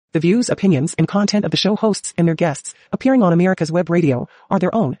The views, opinions, and content of the show hosts and their guests appearing on America's Web Radio are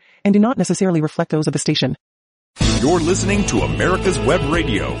their own and do not necessarily reflect those of the station. You're listening to America's Web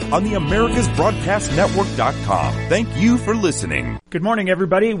Radio on the AmericasBroadcastNetwork.com. Thank you for listening. Good morning,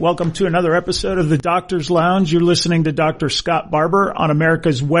 everybody. Welcome to another episode of the Doctor's Lounge. You're listening to Dr. Scott Barbour on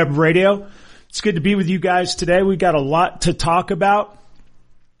America's Web Radio. It's good to be with you guys today. We got a lot to talk about.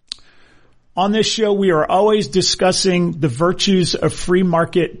 On this show, we are always discussing the virtues of free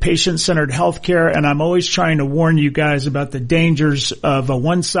market, patient-centered healthcare, and I'm always trying to warn you guys about the dangers of a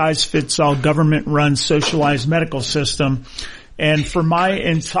one-size-fits-all government-run socialized medical system. And for my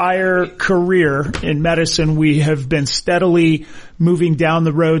entire career in medicine, we have been steadily moving down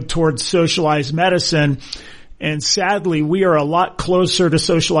the road towards socialized medicine. And sadly, we are a lot closer to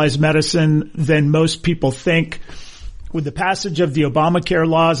socialized medicine than most people think. With the passage of the Obamacare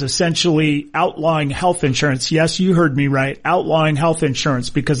laws essentially outlawing health insurance. Yes, you heard me right, outlawing health insurance,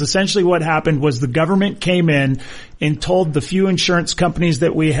 because essentially what happened was the government came in and told the few insurance companies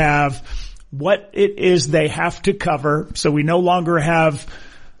that we have what it is they have to cover. So we no longer have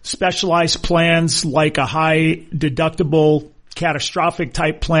specialized plans like a high deductible catastrophic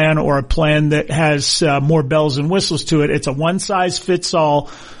type plan or a plan that has more bells and whistles to it. It's a one size fits all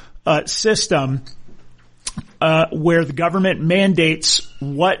system. Where the government mandates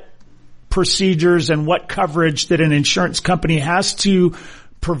what procedures and what coverage that an insurance company has to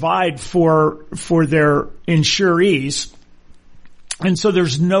provide for their insurees. And so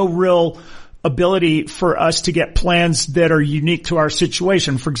there's no real ability for us to get plans that are unique to our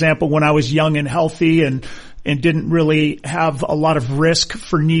situation. For example, when I was young and healthy and didn't really have a lot of risk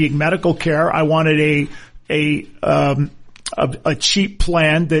for needing medical care, I wanted a cheap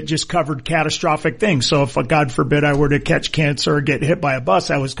plan that just covered catastrophic things. So if, God forbid, I were to catch cancer or get hit by a bus,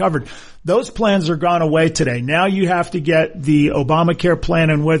 I was covered. Those plans are gone away today. Now you have to get the Obamacare plan,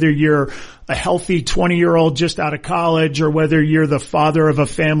 and whether you're a healthy 20-year-old just out of college or whether you're the father of a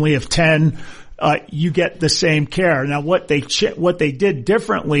family of 10, you get the same care. Now what they did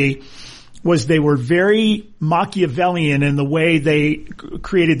differently was they were very Machiavellian in the way they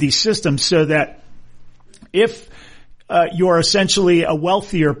created these systems, so that if you're essentially a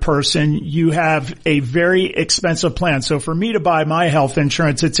wealthier person, you have a very expensive plan. So for me to buy my health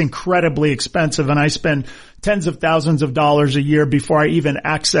insurance, it's incredibly expensive, and I spend tens of thousands of dollars a year before I even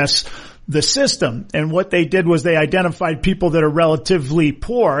access the system. And what they did was they identified people that are relatively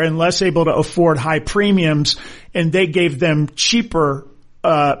poor and less able to afford high premiums, and they gave them cheaper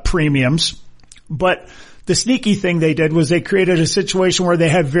premiums. But the sneaky thing they did was they created a situation where they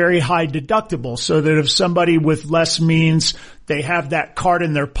had very high deductibles, so that if somebody with less means, they have that card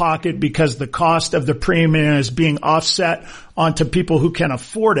in their pocket because the cost of the premium is being offset onto people who can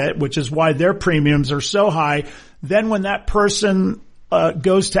afford it, which is why their premiums are so high. Then when that person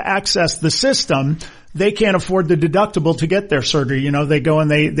goes to access the system, they can't afford the deductible to get their surgery. You know, they go and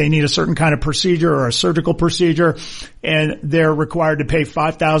they need a certain kind of procedure or a surgical procedure, and they're required to pay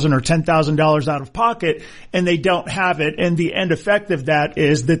 $5,000 or $10,000 out of pocket, and they don't have it. And the end effect of that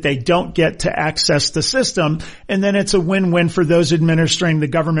is that they don't get to access the system. And then it's a win-win for those administering the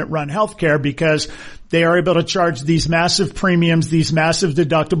government-run healthcare, because they are able to charge these massive premiums, these massive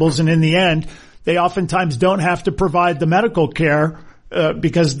deductibles, and in the end, they oftentimes don't have to provide the medical care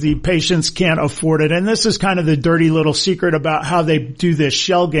because the patients can't afford it. And this is kind of the dirty little secret about how they do this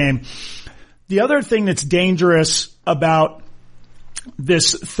shell game. The other thing that's dangerous about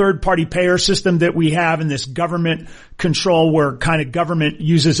this third-party payer system that we have and this government control where kind of government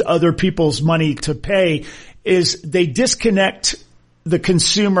uses other people's money to pay is they disconnect the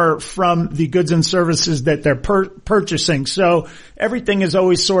consumer from the goods and services that they're purchasing. So everything is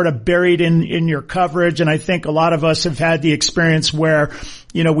always sort of buried in your coverage. And I think a lot of us have had the experience where,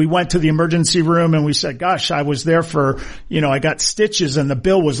 you know, we went to the emergency room and we said, gosh, I was there for, you know, I got stitches and the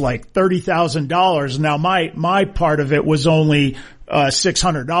bill was like $30,000. Now my part of it was only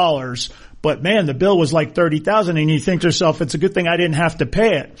 $600, but man, the bill was like $30,000, and you think to yourself, it's a good thing I didn't have to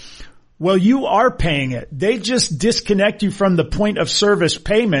pay it. Well, you are paying it. They just disconnect you from the point of service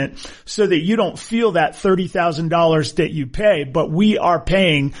payment so that you don't feel that $30,000 that you pay, but we are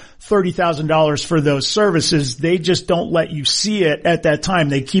paying $30,000 for those services. They just don't let you see it at that time.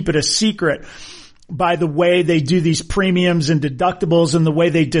 They keep it a secret by the way they do these premiums and deductibles and the way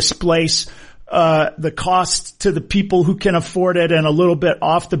they displace the cost to the people who can afford it and a little bit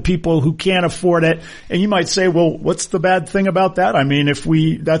off the people who can't afford it. And you might say, well, what's the bad thing about that? I mean,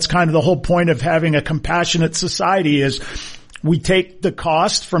 that's kind of the whole point of having a compassionate society is we take the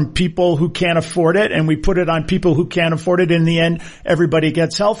cost from people who can't afford it and we put it on people who can't afford it. In the end, everybody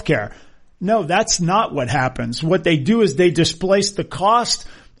gets health care. No, that's not what happens. What they do is they displace the cost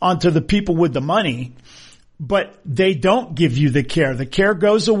onto the people with the money, but they don't give you the care. The care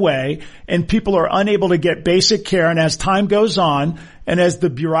goes away and people are unable to get basic care. And as time goes on and as the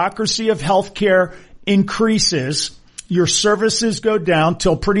bureaucracy of healthcare increases, your services go down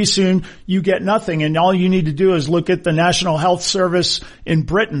till pretty soon you get nothing. And all you need to do is look at the National Health Service in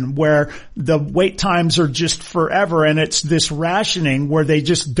Britain, where the wait times are just forever. And it's this rationing where they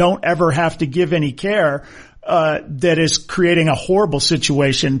just don't ever have to give any care. That is creating a horrible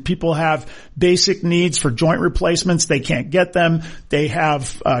situation. People have basic needs for joint replacements. They can't get them. They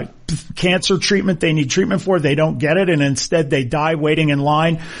have cancer treatment they need treatment for. They don't get it. And instead they die waiting in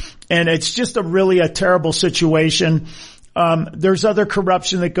line. And it's just a terrible situation. There's other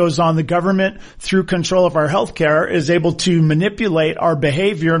corruption that goes on. The government, through control of our healthcare, is able to manipulate our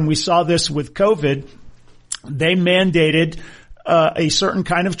behavior. And we saw this with COVID. They mandated a certain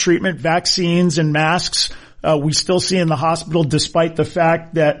kind of treatment, vaccines and masks. We still see in the hospital, despite the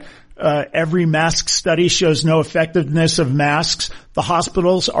fact that every mask study shows no effectiveness of masks. The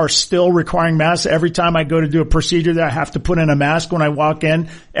hospitals are still requiring masks. Every time I go to do a procedure there, I have to put in a mask when I walk in.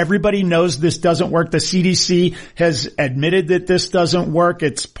 Everybody knows this doesn't work. The CDC has admitted that this doesn't work.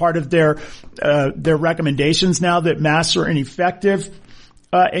 It's part of their recommendations now that masks are ineffective.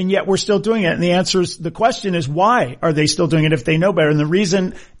 And yet we're still doing it. And the question is, why are they still doing it if they know better? And the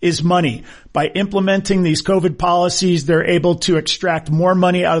reason is money. By implementing these COVID policies, they're able to extract more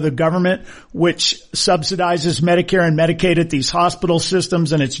money out of the government, which subsidizes Medicare and Medicaid at these hospital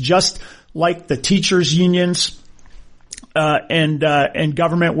systems. And it's just like the teachers' unions, and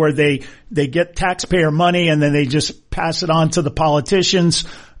government, where they get taxpayer money and then they just pass it on to the politicians,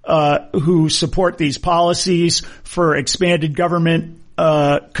 who support these policies for expanded government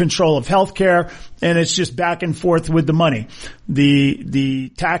control of healthcare, and it's just back and forth with the money. The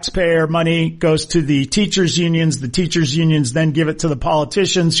taxpayer money goes to the teachers unions. The teachers unions then give it to the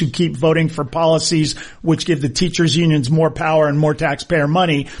politicians, who keep voting for policies which give the teachers unions more power and more taxpayer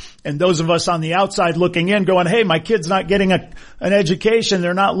money. And those of us on the outside looking in going, hey, my kid's not getting an education.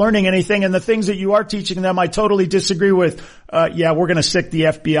 They're not learning anything. And the things that you are teaching them, I totally disagree with. Yeah, we're going to stick the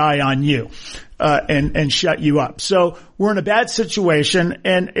FBI on you, and shut you up. So we're in a bad situation.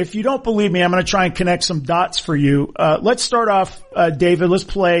 And if you don't believe me, I'm going to try and connect some dots for you. Let's start off, David. Let's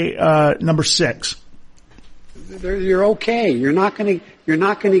play, number 6. You're okay. You're not going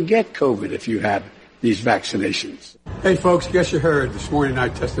to get COVID if you have these vaccinations. Hey folks, guess you heard. This morning I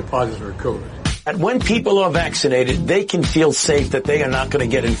tested positive for COVID. And when people are vaccinated, they can feel safe that they are not going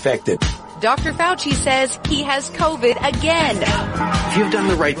to get infected. Dr. Fauci says he has COVID again. If you've done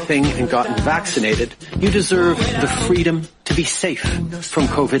the right thing and gotten vaccinated, you deserve the freedom to be safe from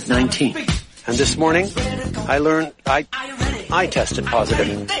COVID-19. And this morning, I learned I tested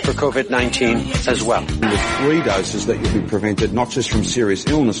positive for COVID-19 as well. With 3 doses that you'll be prevented not just from serious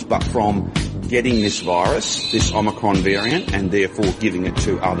illness, but from getting this virus, this Omicron variant, and therefore giving it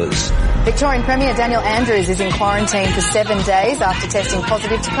to others. Victorian Premier Daniel Andrews is in quarantine for 7 days after testing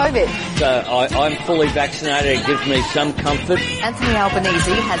positive to COVID. So I'm fully vaccinated. It gives me some comfort. Anthony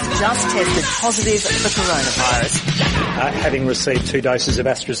Albanese has just tested positive for coronavirus. Having received 2 doses of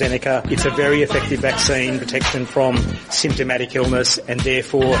AstraZeneca, it's a very effective vaccine, protection from symptomatic illness and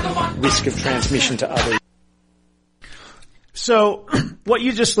therefore risk of transmission to others. So what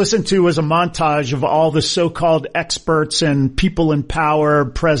you just listened to was a montage of all the so-called experts and people in power,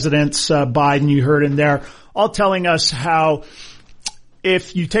 presidents, Biden, you heard in there, all telling us how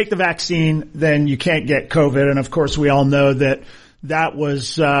if you take the vaccine, then you can't get COVID. And of course, we all know that that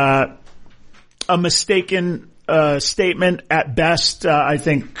was a mistaken statement at best. I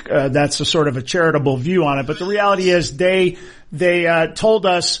think that's a sort of a charitable view on it. But the reality is they told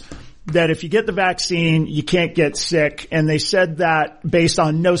us that if you get the vaccine, you can't get sick. And they said that based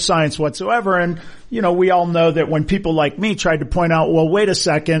on no science whatsoever. And, you know, we all know that when people like me tried to point out, well, wait a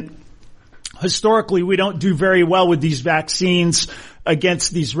second, historically, we don't do very well with these vaccines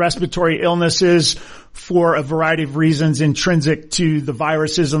against these respiratory illnesses for a variety of reasons intrinsic to the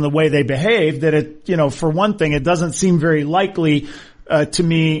viruses and the way they behave, that it, you know, for one thing, it doesn't seem very likely to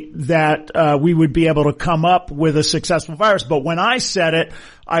me that we would be able to come up with a successful virus. But when I said it,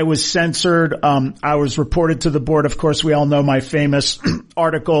 I was censored. I was reported to the board. Of course, we all know my famous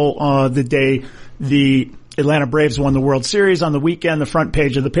article the day the Atlanta Braves won the World Series. On the weekend, the front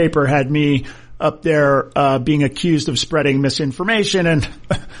page of the paper had me up there being accused of spreading misinformation, and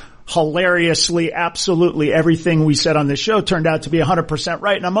hilariously, absolutely everything we said on this show turned out to be 100%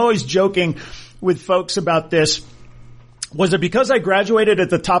 right. And I'm always joking with folks about this. Was it because I graduated at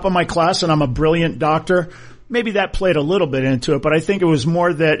the top of my class and I'm a brilliant doctor? Maybe that played a little bit into it, but I think it was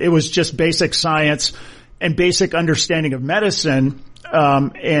more that it was just basic science and basic understanding of medicine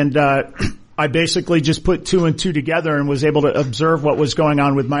I basically just put 2 and 2 together and was able to observe what was going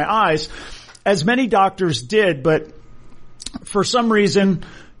on with my eyes, as many doctors did. But for some reason,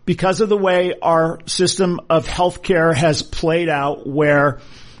 because of the way our system of healthcare has played out, where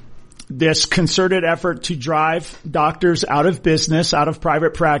this concerted effort to drive doctors out of business, out of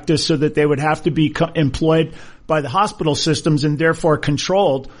private practice, so that they would have to be employed by the hospital systems and therefore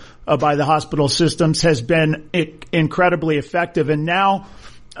controlled by the hospital systems, has been incredibly effective. And now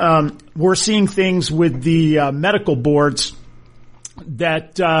we're seeing things with the medical boards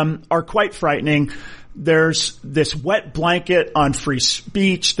that are quite frightening. There's this wet blanket on free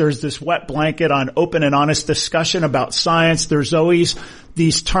speech. There's this wet blanket on open and honest discussion about science. There's always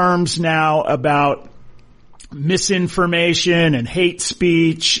these terms now about misinformation and hate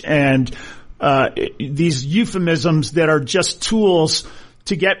speech and these euphemisms that are just tools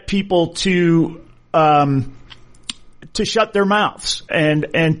to get people to shut their mouths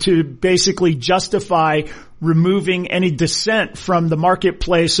and to basically justify removing any dissent from the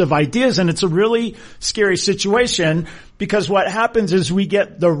marketplace of ideas. And it's a really scary situation, because what happens is we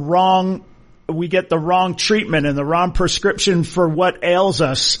get the wrong treatment and the wrong prescription for what ails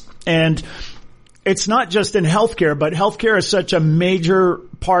us. And it's not just in healthcare, but healthcare is such a major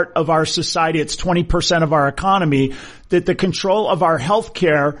part of our society. It's 20% of our economy, that the control of our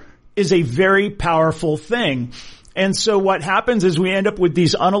healthcare is a very powerful thing. And so what happens is we end up with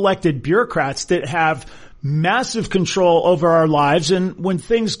these unelected bureaucrats that have massive control over our lives. And when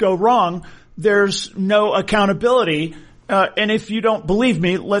things go wrong, there's no accountability. And if you don't believe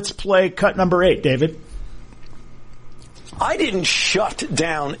me, let's play cut number 8, David. I didn't shut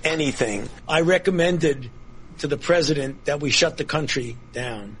down anything. I recommended to the president that we shut the country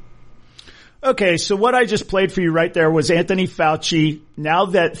down. Okay, so what I just played for you right there was Anthony Fauci. Now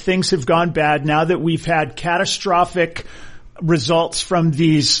that things have gone bad, now that we've had catastrophic results from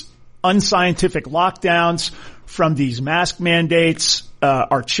these unscientific lockdowns, from these mask mandates,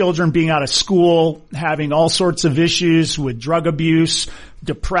 our children being out of school, having all sorts of issues with drug abuse,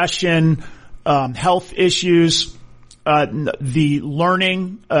 depression, health issues, the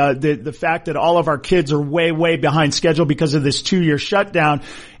learning, the fact that all of our kids are way behind schedule because of this 2-year shutdown.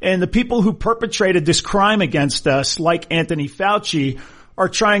 And the people who perpetrated this crime against us, like Anthony Fauci, are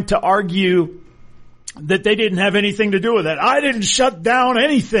trying to argue that they didn't have anything to do with it. I didn't shut down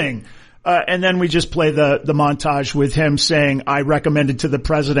anything. And then we just play the montage with him saying, I recommended to the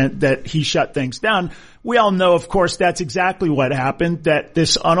president that he shut things down. We all know, of course, that's exactly what happened, that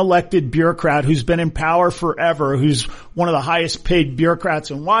this unelected bureaucrat who's been in power forever, who's one of the highest paid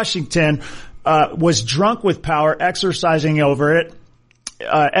bureaucrats in Washington, was drunk with power, exercising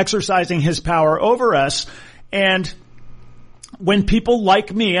his power over us. And when people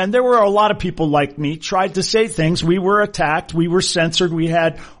like me, and there were a lot of people like me, tried to say things, we were attacked, we were censored, we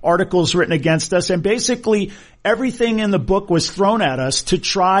had articles written against us, and basically everything in the book was thrown at us to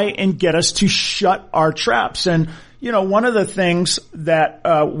try and get us to shut our traps. And, you know, one of the things that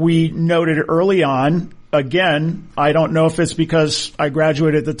we noted early on, again, I don't know if it's because I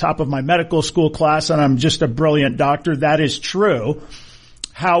graduated at the top of my medical school class and I'm just a brilliant doctor. That is true.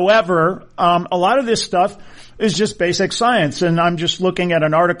 However, a lot of this stuff is just basic science. And I'm just looking at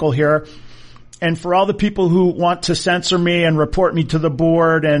an article here. And for all the people who want to censor me and report me to the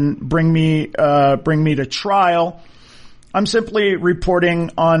board and bring me to trial, I'm simply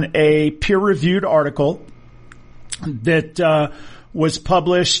reporting on a peer-reviewed article that was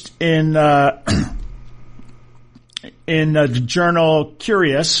published in the journal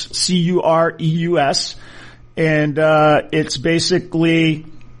Curious, C-U-R-E-U-S, and it's basically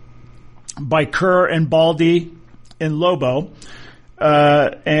by Kerr and Baldy and Lobo.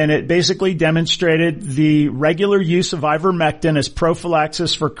 And it basically demonstrated the regular use of ivermectin as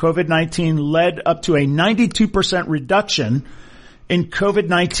prophylaxis for COVID-19 led up to a 92% reduction in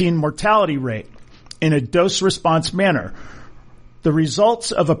COVID-19 mortality rate in a dose-response manner. The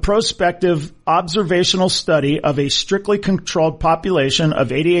results of a prospective observational study of a strictly controlled population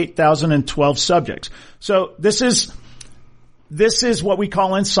of 88,012 subjects. So this is what we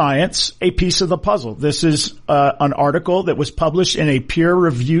call in science a piece of the puzzle. This is an article that was published in a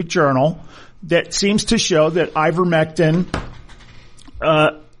peer-reviewed journal that seems to show that ivermectin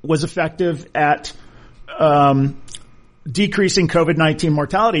was effective at decreasing COVID-19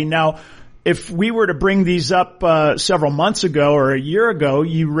 mortality. Now, if we were to bring these up several months ago or a year ago,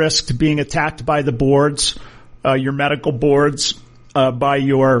 you risked being attacked by the boards, your medical boards, by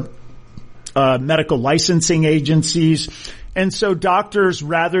your medical licensing agencies. And so doctors,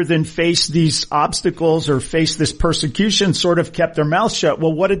 rather than face these obstacles or face this persecution, sort of kept their mouths shut.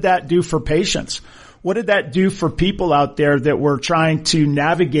 Well, what did that do for patients? what did that do for people out there that were trying to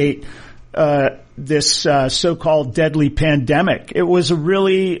navigate this so-called deadly pandemic? It was a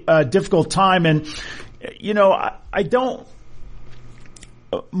really difficult time. And, you know, I don't,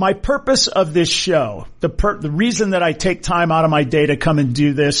 my purpose of this show, the reason that I take time out of my day to come and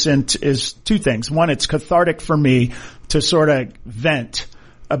do this is two things. One, it's cathartic for me to sort of vent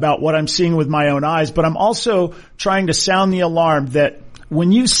about what I'm seeing with my own eyes, but I'm also trying to sound the alarm that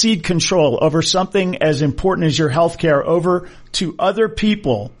when you cede control over something as important as your health care over to other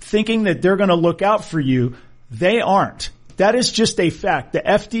people thinking that they're going to look out for you, they aren't. That is just a fact. The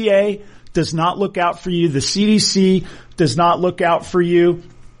FDA does not look out for you. The CDC does not look out for you.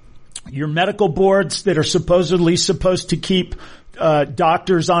 Your medical boards that are supposedly supposed to keep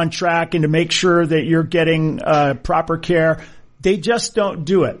doctors on track and to make sure that you're getting proper care, they just don't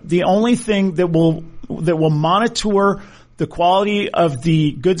do it. The only thing that will monitor the quality of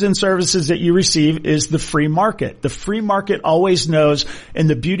the goods and services that you receive is the free market. The free market always knows, and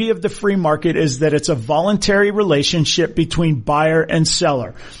the beauty of the free market is that it's a voluntary relationship between buyer and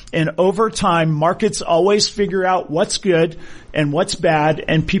seller. And over time, markets always figure out what's good and what's bad,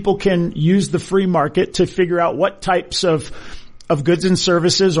 and people can use the free market to figure out what types of goods and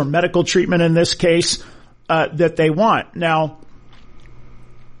services, or medical treatment in this case, that they want. Now,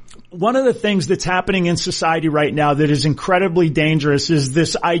 one of the things that's happening in society right now that is incredibly dangerous is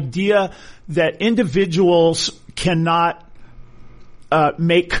this idea that individuals cannot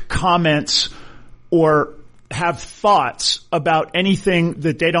make comments or have thoughts about anything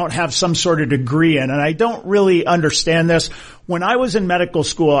that they don't have some sort of degree in. And I don't really understand this. When I was in medical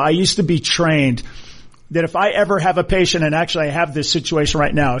school, I used to be trained that if I ever have a patient, and actually I have this situation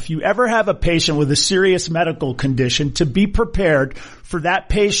right now, if you ever have a patient with a serious medical condition, to be prepared for that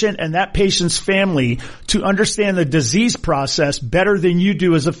patient and that patient's family to understand the disease process better than you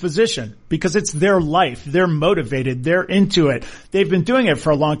do as a physician, because it's their life. They're motivated. They're into it. They've been doing it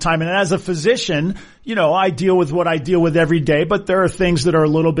for a long time. And as a physician, you know, I deal with what I deal with every day, but there are things that are a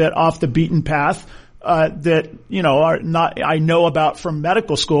little bit off the beaten path that, you know, are not, I know about from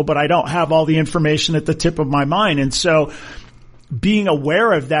medical school, but I don't have all the information at the tip of my mind. And so being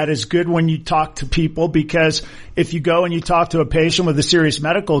aware of that is good when you talk to people, because if you go and you talk to a patient with a serious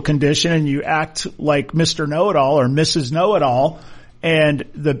medical condition and you act like Mr. Know-it-all or Mrs. Know-it-all, and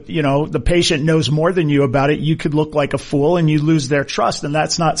the patient knows more than you about it, you could look like a fool and you lose their trust. And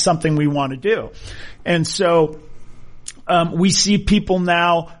that's not something we want to do. And so, we see people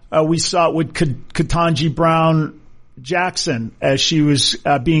now, we saw it with Ketanji Brown Jackson as she was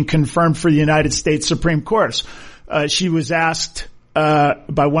being confirmed for the United States Supreme Court. She was asked by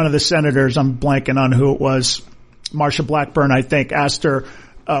one of the senators, I'm blanking on who it was, Marsha Blackburn, I think, asked her,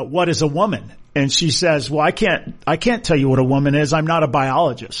 what is a woman? And she says, well, I can't tell you what a woman is. I'm not a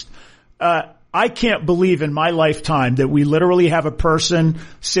biologist. I can't believe in my lifetime that we literally have a person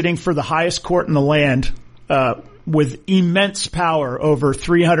sitting for the highest court in the land, with immense power over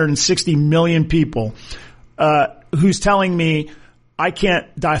 360 million people, who's telling me I can't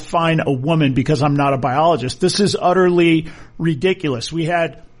define a woman because I'm not a biologist. This is utterly ridiculous. We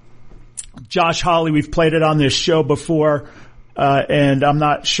had Josh Hawley. We've played it on this show before, and I'm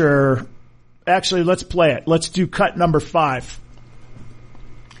not sure. Actually, let's play it. Let's do cut number 5.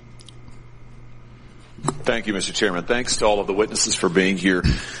 Thank you, Mr. Chairman. Thanks to all of the witnesses for being here.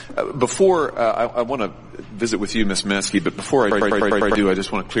 Before I want to visit with you, Ms. Maskey, but before I do, I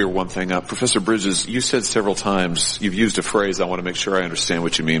just want to clear one thing up. Professor Bridges, you said several times, you've used a phrase, I want to make sure I understand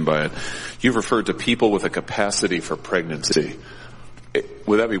what you mean by it. You've referred to people with a capacity for pregnancy.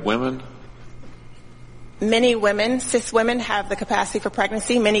 Would that be women? Many women, cis women, have the capacity for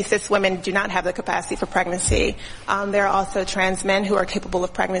pregnancy. Many cis women do not have the capacity for pregnancy. There are also trans men who are capable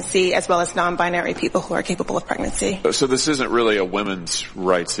of pregnancy, as well as non-binary people who are capable of pregnancy. So this isn't really a women's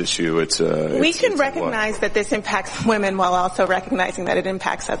rights issue. We can recognize that this impacts women while also recognizing that it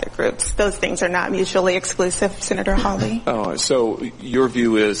impacts other groups. Those things are not mutually exclusive, Senator Hawley. Oh, so your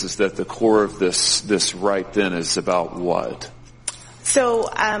view is that the core of this right then is about what? So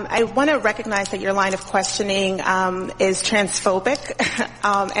I want to recognize that your line of questioning is transphobic,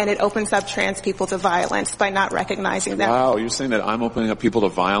 and it opens up trans people to violence by not recognizing that. Wow, you're saying that I'm opening up people to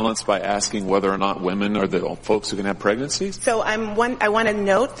violence by asking whether or not women are the folks who can have pregnancies? So I want to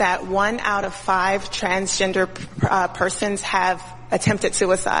note that 1 out of 5 transgender persons have attempted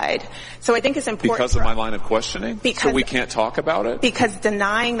suicide. So I think it's important. Because of my line of questioning? So we can't talk about it? Because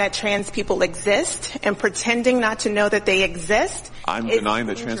denying that trans people exist and pretending not to know that they exist. I'm denying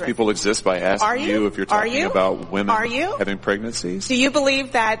that trans people exist by asking you if you're talking about women having pregnancies? Do you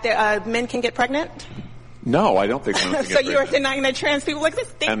believe that men can get pregnant? No, I don't think women So you are denying that trans people like this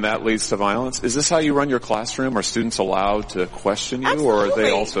thing. And that leads to violence? Is this how you run your classroom? Are students allowed to question you? Absolutely. Or are they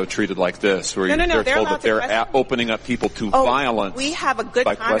also treated like this? Where No, they're told that they're opening up people to violence? We have a good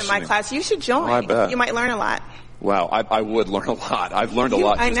time in my class. You should join. Oh, I bet. You might learn a lot. Wow, I would learn a lot. I've learned a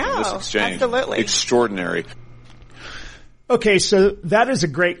lot just in this exchange. Absolutely. Extraordinary. Okay, so that is a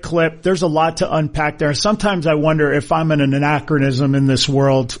great clip. There's a lot to unpack there. Sometimes I wonder if I'm in an anachronism in this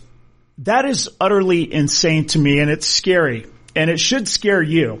world. That is utterly insane to me, and it's scary. And it should scare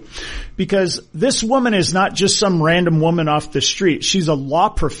you, because this woman is not just some random woman off the street. She's a law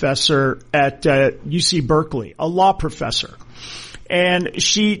professor at UC Berkeley, a law professor. And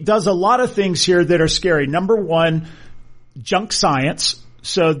she does a lot of things here that are scary. Number one, junk science.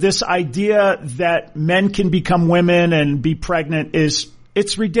 So this idea that men can become women and be pregnant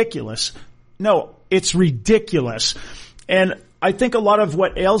it's ridiculous. No, it's ridiculous. And I think a lot of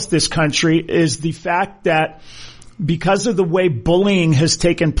what ails this country is the fact that because of the way bullying has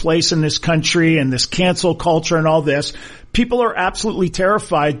taken place in this country and this cancel culture and all this, people are absolutely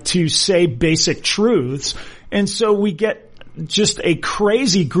terrified to say basic truths. And so we get just a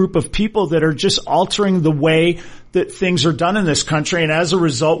crazy group of people that are just altering the way that things are done in this country. And as a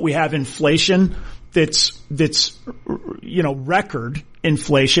result, we have inflation that's record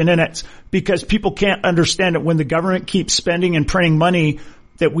inflation. And it's because people can't understand it when the government keeps spending and printing money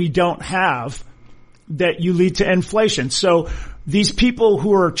that we don't have, that you lead to inflation. So these people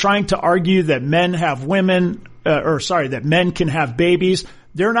who are trying to argue that men have that men can have babies,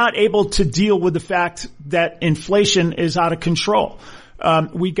 they're not able to deal with the fact that inflation is out of control.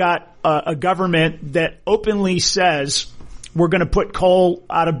 We got a government that openly says we're going to put coal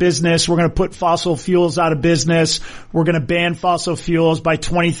out of business. We're going to put fossil fuels out of business. We're going to ban fossil fuels by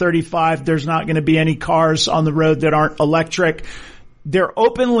 2035. There's not going to be any cars on the road that aren't electric. They're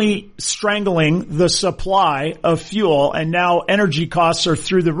openly strangling the supply of fuel, and now energy costs are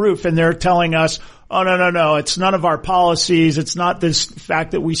through the roof, and they're telling us, oh, no, it's none of our policies. It's not this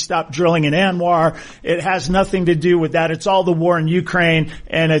fact that we stopped drilling in Anwar. It has nothing to do with that. It's all the war in Ukraine,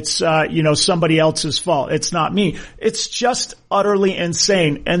 and it's, somebody else's fault. It's not me. It's just utterly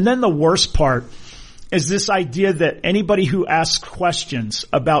insane. And then the worst part is this idea that anybody who asks questions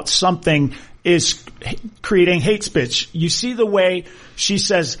about something is creating hate speech. You see the way she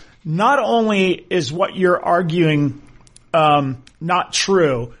says, not only is what you're arguing not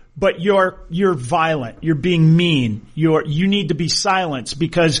true, but you're violent, you're being mean, you need to be silenced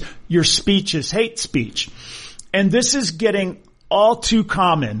because your speech is hate speech. And this is getting all too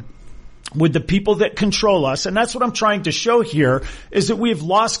common with the people that control us. And that's what I'm trying to show here, is that we've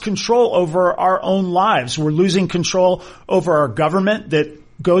lost control over our own lives. We're losing control over our government that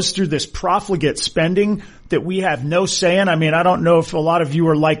goes through this profligate spending that we have no say in. I mean, I don't know if a lot of you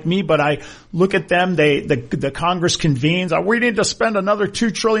are like me, but I look at them. The Congress convenes. We need to spend another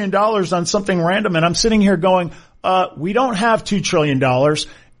 $2 trillion on something random. And I'm sitting here going, we don't have $2 trillion.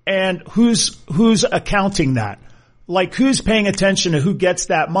 And who's accounting that? Like, who's paying attention to who gets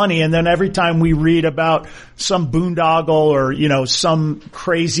that money? And then every time we read about some boondoggle or, some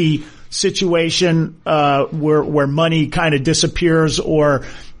crazy situation, where money kind of disappears, or,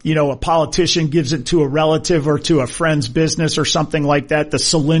 a politician gives it to a relative or to a friend's business or something like that, the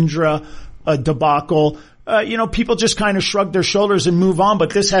Solyndra debacle, people just kind of shrug their shoulders and move on.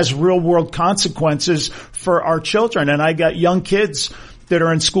 But this has real world consequences for our children. And I got young kids that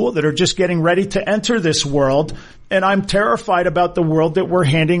are in school that are just getting ready to enter this world. And I'm terrified about the world that we're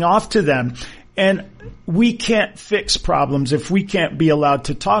handing off to them. And we can't fix problems if we can't be allowed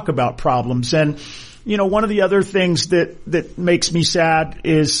to talk about problems. And, one of the other things that makes me sad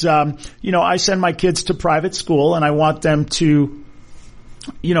is, I send my kids to private school, and I want them to,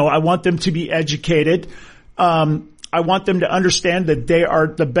 be educated. I want them to understand that they are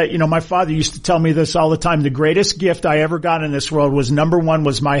the best. My father used to tell me this all the time. The greatest gift I ever got in this world was, number one,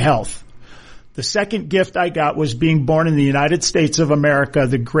 was my health. The second gift I got was being born in the United States of America,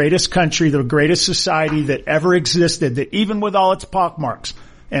 the greatest country, the greatest society that ever existed, that even with all its pockmarks,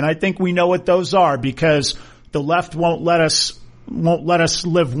 and I think we know what those are, because the left won't let us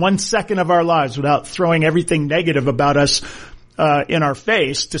live 1 second of our lives without throwing everything negative about us in our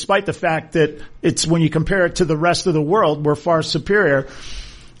face, despite the fact that it's, when you compare it to the rest of the world, we're far superior.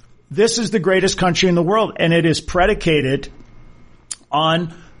 This is the greatest country in the world, and it is predicated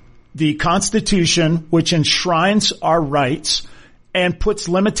on the Constitution, which enshrines our rights and puts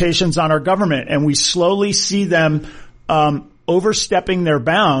limitations on our government. And we slowly see them overstepping their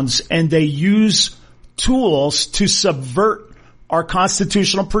bounds, and they use tools to subvert our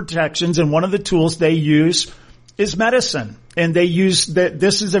constitutional protections. And one of the tools they use is medicine. And they used that.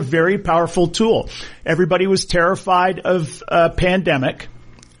 This is a very powerful tool. Everybody was terrified of a pandemic.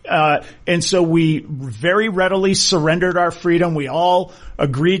 And so we very readily surrendered our freedom. We all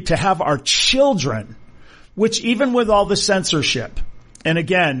agreed to have our children, which even with all the censorship, and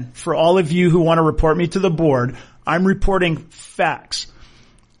again, for all of you who want to report me to the board, I'm reporting facts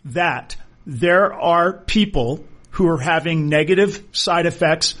that there are people who are having negative side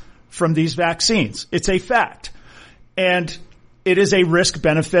effects from these vaccines. It's a fact. And it is a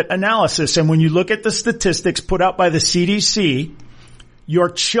risk-benefit analysis. And when you look at the statistics put out by the CDC, your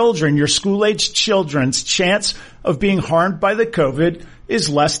children, your school-aged children's chance of being harmed by the COVID is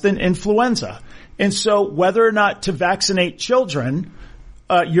less than influenza. And so whether or not to vaccinate children,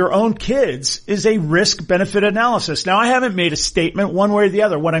 your own kids, is a risk-benefit analysis. Now, I haven't made a statement one way or the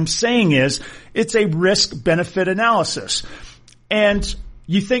other. What I'm saying is it's a risk-benefit analysis. And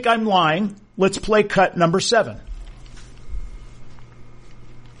you think I'm lying? Let's play cut number 7.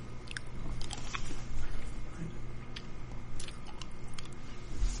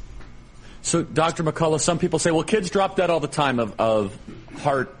 So, Dr. McCullough, some people say, well, kids drop dead all the time of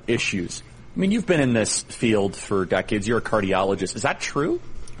heart issues. I mean, you've been in this field for decades. You're a cardiologist. Is that true?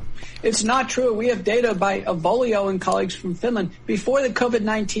 It's not true. We have data by Avolio and colleagues from Finland. Before the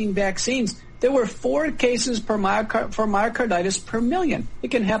COVID-19 vaccines, there were 4 cases for myocarditis per million.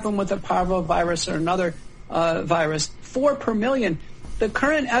 It can happen with a parvovirus or another virus. 4 per million. The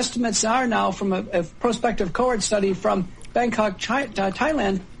current estimates are now from a prospective cohort study from Bangkok,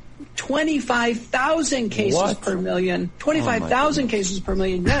 Thailand, 25,000 cases per million. 25,000 cases per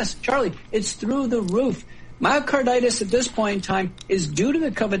million. Yes, Charlie, it's through the roof. Myocarditis at this point in time is due to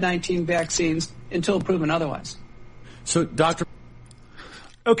the COVID-19 vaccines until proven otherwise. So, Dr.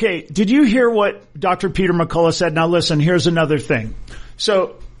 Okay, did you hear what Dr. Peter McCullough said? Now listen, here's another thing.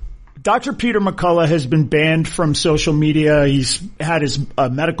 So, Dr. Peter McCullough has been banned from social media. He's had his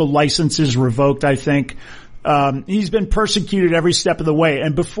medical licenses revoked, I think. He's been persecuted every step of the way.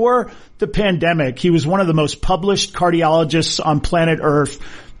 And before the pandemic, he was one of the most published cardiologists on planet Earth.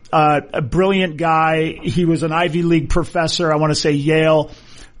 A brilliant guy. He was an Ivy League professor. I want to say Yale.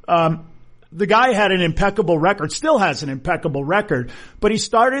 The guy had an impeccable record, still has an impeccable record, but he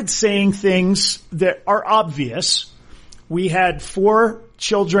started saying things that are obvious. We had 4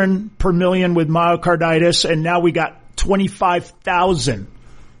 children per million with myocarditis, and now we got 25,000,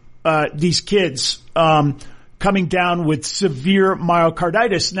 these kids, coming down with severe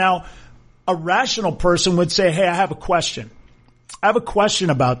myocarditis. Now, a rational person would say, hey, I have a question. I have a question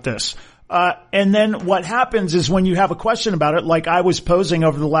about this. And then what happens is when you have a question about it, like I was posing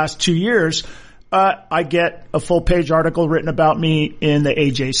over the last 2 years, I get a full-page article written about me in the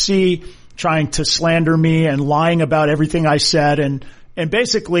AJC, trying to slander me and lying about everything I said, and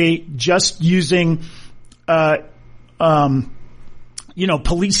basically just using,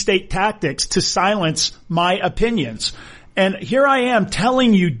 police state tactics to silence my opinions. And here I am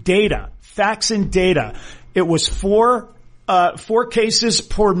telling you data, facts and data. It was 4 cases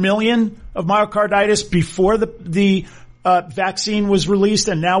per million of myocarditis before the vaccine was released,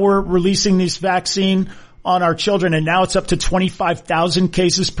 and now we're releasing this vaccine on our children, and now it's up to 25,000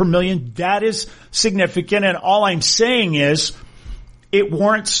 cases per million. That is significant, and all I'm saying is it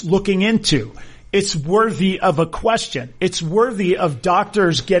warrants looking into. It's worthy of a question. It's worthy of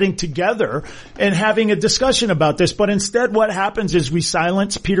doctors getting together and having a discussion about this. But instead what happens is we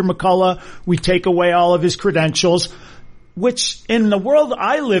silence Peter McCullough. We take away all of his credentials, which in the world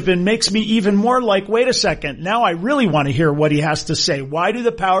I live in makes me even more like, wait a second, now I really want to hear what he has to say. Why do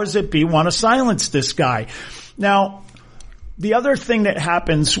the powers that be want to silence this guy? Now, the other thing that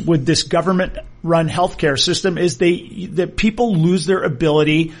happens with this government-run healthcare system is that people lose their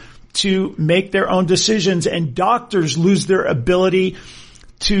ability to make their own decisions, and doctors lose their ability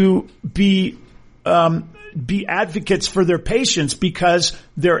to be advocates for their patients because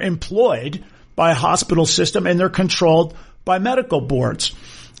they're employed by a hospital system and they're controlled by medical boards.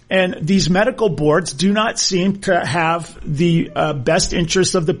 And these medical boards do not seem to have the best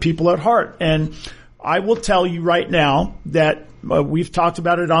interests of the people at heart. And I will tell you right now that we've talked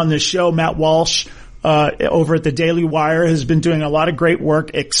about it on this show. Matt Walsh over at the Daily Wire has been doing a lot of great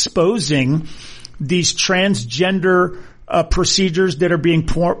work exposing these transgender procedures that are being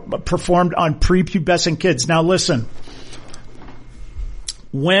performed on prepubescent kids. Now listen,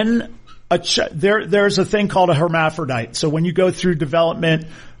 when there's a thing called a hermaphrodite. So when you go through development,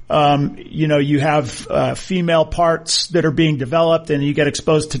 you have female parts that are being developed, and you get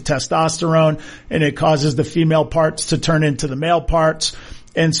exposed to testosterone, and it causes the female parts to turn into the male parts.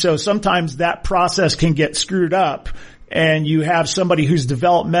 And so sometimes that process can get screwed up, and you have somebody who's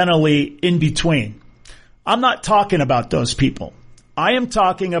developmentally in between. I'm not talking about those people. I am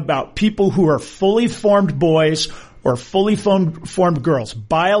talking about people who are fully formed boys or fully formed girls,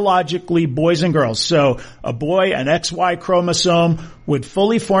 biologically boys and girls. So a boy, an XY chromosome with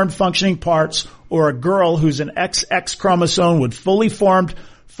fully formed functioning parts, or a girl who's an XX chromosome with fully formed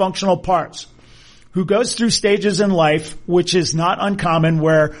functional parts, who goes through stages in life, which is not uncommon,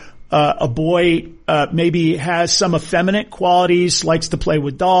 where a boy maybe has some effeminate qualities, likes to play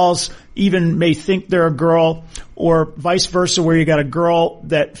with dolls, even may think they're a girl, or vice versa, where you got a girl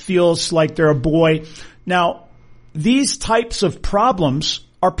that feels like they're a boy. Now, these types of problems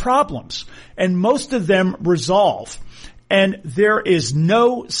are problems, and most of them resolve. And there is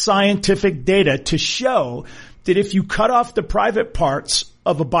no scientific data to show that if you cut off the private parts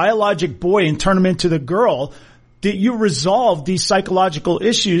of a biologic boy and turn them into the girl, that you resolve these psychological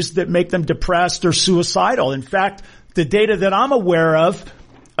issues that make them depressed or suicidal. In fact, the data that I'm aware of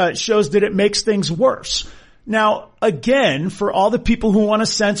shows that it makes things worse. Now, again, for all the people who want to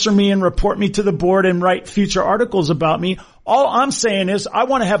censor me and report me to the board and write future articles about me, all I'm saying is I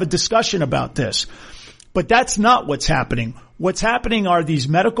want to have a discussion about this. But that's not what's happening. What's happening are these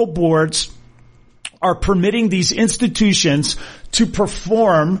medical boards are permitting these institutions to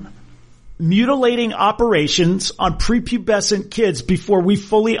perform mutilating operations on prepubescent kids before we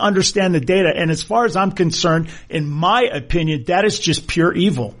fully understand the data. And as far as I'm concerned, in my opinion, that is just pure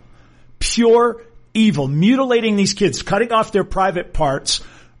evil. Pure evil. Mutilating these kids, cutting off their private parts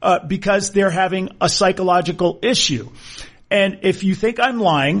because they're having a psychological issue. And if you think I'm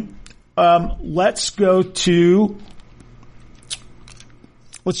lying, let's try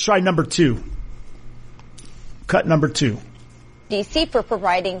number 2. Cut number 2. DC for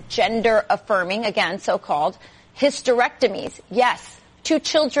providing gender affirming, again, so-called hysterectomies. Yes, to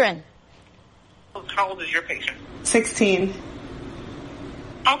children. How old is your patient? 16.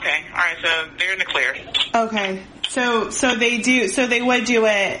 Okay, all right, so they're in the clear. Okay, so they would do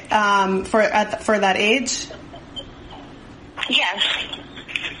it for that age? Yes.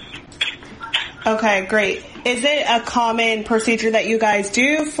 Okay, great. Is it a common procedure that you guys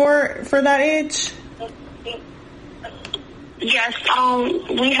do for that age? Yes,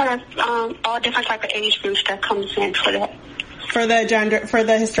 we have all different type of age groups that comes in for that. For the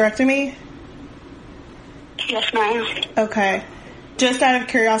hysterectomy? Yes, ma'am. Okay. Just out of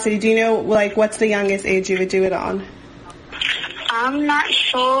curiosity, do you know what's the youngest age you would do it on? I'm not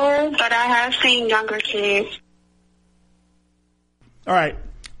sure, but I have seen younger kids. All right.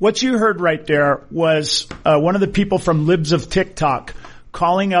 What you heard right there was one of the people from Libs of TikTok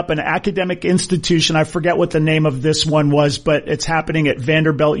calling up an academic institution. I forget what the name of this one was, but it's happening at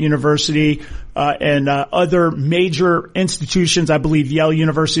Vanderbilt University and other major institutions. I believe Yale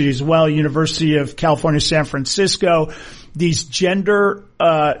University as well, University of California, San Francisco. These gender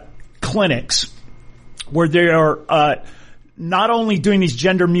clinics where they are not only doing these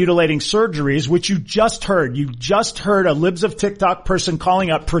gender mutilating surgeries, which you just heard a Libs of TikTok person calling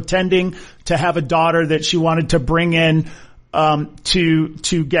up pretending to have a daughter that she wanted to bring in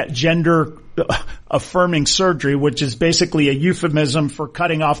to get gender affirming surgery, which is basically a euphemism for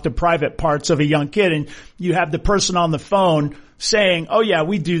cutting off the private parts of a young kid. And you have the person on the phone saying, oh yeah,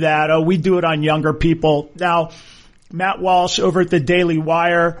 we do that. Oh, we do it on younger people. Now, Matt Walsh over at the Daily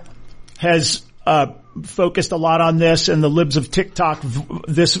Wire has focused a lot on this, and the Libs of TikTok,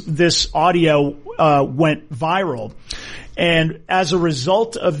 this audio went viral. And as a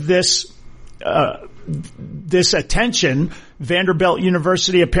result of this attention, Vanderbilt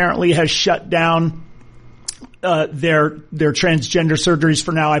University apparently has shut down their transgender surgeries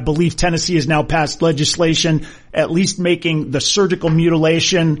for now. I believe Tennessee has now passed legislation at least making the surgical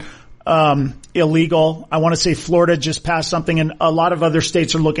mutilation illegal. I want to say Florida just passed something, and a lot of other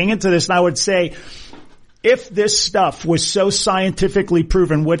states are looking into this. And I would say if this stuff was so scientifically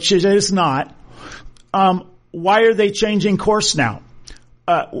proven, which it is not, why are they changing course now?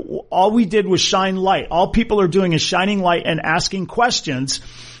 All we did was shine light. All people are doing is shining light and asking questions,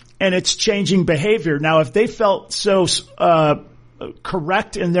 and it's changing behavior. Now, if they felt so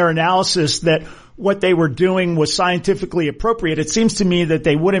correct in their analysis that what they were doing was scientifically appropriate, it seems to me that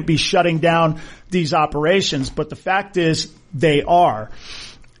they wouldn't be shutting down these operations. But the fact is they are.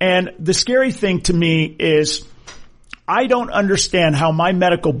 And the scary thing to me is I don't understand how my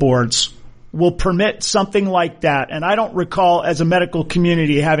medical boards will permit something like that. And I don't recall as a medical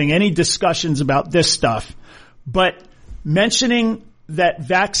community having any discussions about this stuff, but mentioning that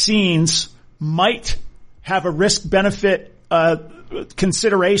vaccines might have a risk-benefit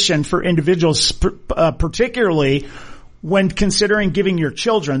consideration for individuals, particularly when considering giving your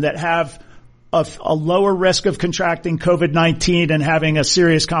children that have a lower risk of contracting COVID-19 and having a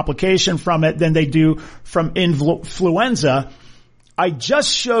serious complication from it than they do from influenza. I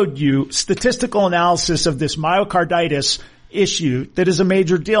just showed you statistical analysis of this myocarditis issue that is a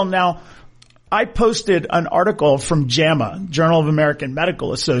major deal. Now, I posted an article from JAMA, Journal of American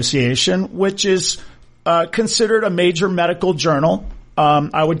Medical Association, which is considered a major medical journal.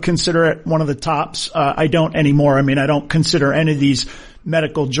 I would consider it one of the tops. I don't anymore. I mean, I don't consider any of these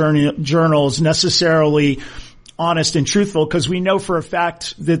medical journals necessarily honest and truthful, because we know for a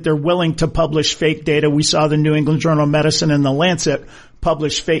fact that they're willing to publish fake data. We saw the New England Journal of Medicine and the Lancet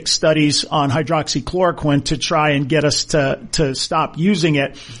publish fake studies on hydroxychloroquine to try and get us to stop using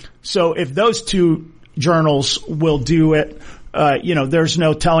it. So if those two journals will do it, there's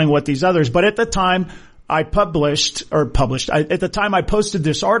no telling what these others. But at the time I posted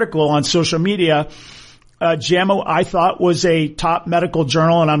this article on social media, JAMA, I thought, was a top medical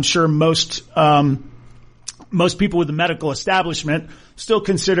journal, and I'm sure most people with the medical establishment still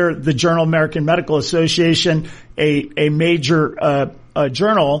consider the Journal of American Medical Association a major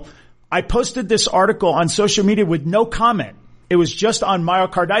journal. I posted this article on social media with no comment. It was just on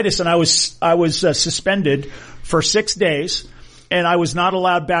myocarditis, and I was suspended for 6 days, and I was not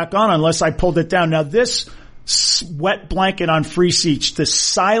allowed back on unless I pulled it down. Now, this wet blanket on free speech, the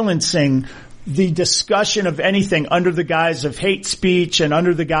silencing the discussion of anything under the guise of hate speech and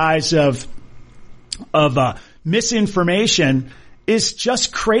under the guise of misinformation is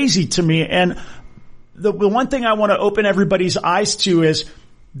just crazy to me. And the one thing I want to open everybody's eyes to is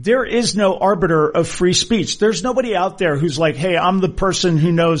there is no arbiter of free speech. There's nobody out there who's like, hey, I'm the person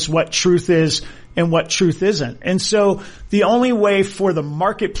who knows what truth is and what truth isn't. And so the only way for the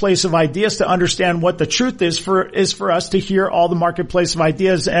marketplace of ideas to understand what the truth is for us to hear all the marketplace of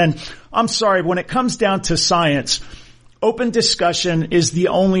ideas. And I'm sorry, when it comes down to science, open discussion is the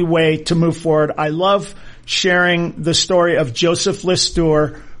only way to move forward. I love sharing the story of Joseph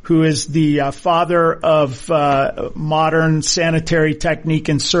Lister, who is the father of modern sanitary technique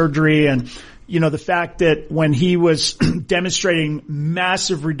and surgery. And the fact that when he was demonstrating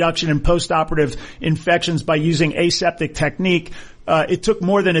massive reduction in postoperative infections by using aseptic technique, it took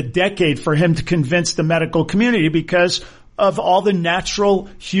more than a decade for him to convince the medical community because of all the natural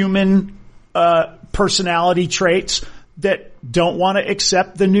human personality traits that don't want to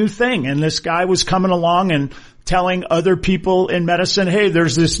accept the new thing. And this guy was coming along and telling other people in medicine, hey,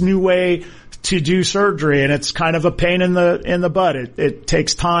 there's this new way to do surgery, and it's kind of a pain in the butt. It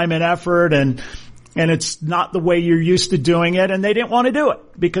takes time and effort, and it's not the way you're used to doing it. And they didn't want to do it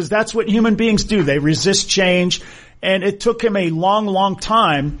because that's what human beings do. They resist change. And it took him a long, long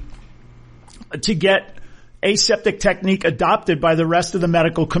time to get aseptic technique adopted by the rest of the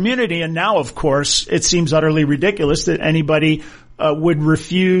medical community. And now, of course, it seems utterly ridiculous that anybody would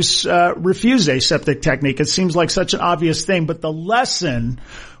refuse aseptic technique. It seems like such an obvious thing, but the lesson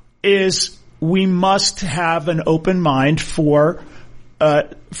is we must have an open mind for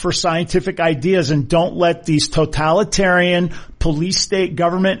scientific ideas, and don't let these totalitarian police state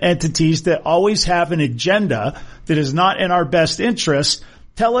government entities that always have an agenda that is not in our best interest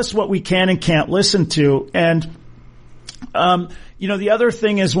tell us what we can and can't listen to. And the other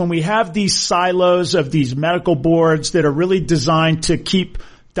thing is when we have these silos of these medical boards that are really designed to keep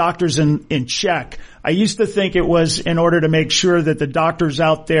doctors in check. I used to think it was in order to make sure that the doctors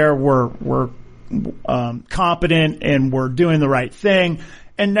out there were competent and were doing the right thing.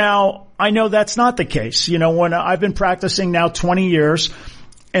 And now I know that's not the case. When I've been practicing now 20 years,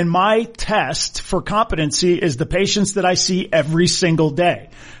 and my test for competency is the patients that I see every single day.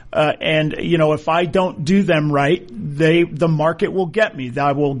 If I don't do them right, the market will get me.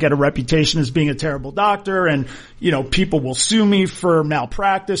 I will get a reputation as being a terrible doctor, and, people will sue me for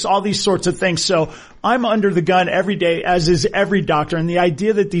malpractice, all these sorts of things. So I'm under the gun every day, as is every doctor. And the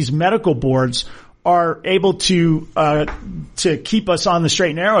idea that these medical boards are able to keep us on the straight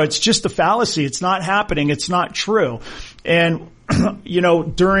and narrow, it's just a fallacy. It's not happening. It's not true. And,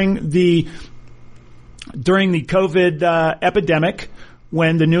 during the COVID epidemic,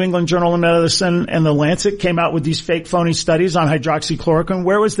 when the New England Journal of Medicine and the Lancet came out with these fake phony studies on hydroxychloroquine,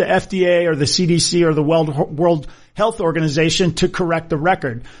 where was the FDA or the CDC or the World Health Organization to correct the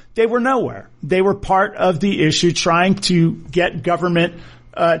record? They were nowhere. They were part of the issue, trying to get government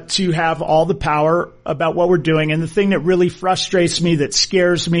to have all the power about what we're doing. And the thing that really frustrates me, that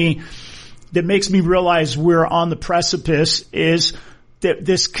scares me, that makes me realize we're on the precipice is that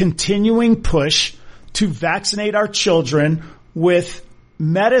this continuing push to vaccinate our children with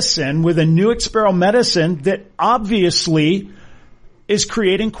medicine, with a new experimental medicine that obviously is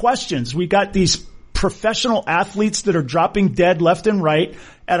creating questions. We got these professional athletes that are dropping dead left and right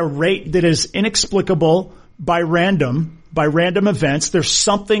at a rate that is inexplicable by random events. There's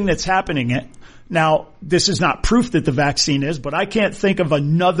something that's happening. Now, this is not proof that the vaccine is, but I can't think of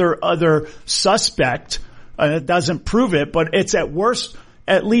other suspect. It doesn't prove it, but it's at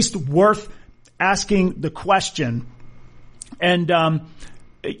least worth asking the question. And,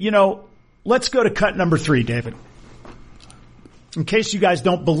 let's go to cut number 3, David. In case you guys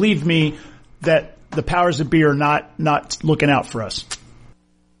don't believe me that the powers that be are not looking out for us.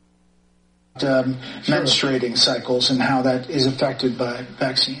 Menstruating cycles and how that is affected by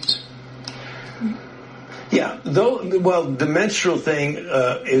vaccines. Yeah, the menstrual thing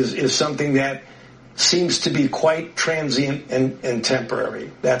is something that seems to be quite transient and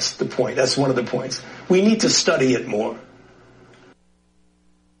temporary. That's the point. That's one of the points. We need to study it more.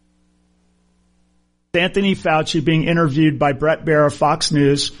 Anthony Fauci being interviewed by Brett Baer of Fox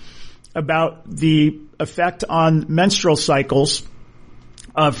News about the effect on menstrual cycles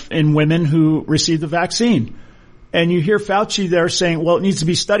in women who receive the vaccine. And you hear Fauci there saying, well, it needs to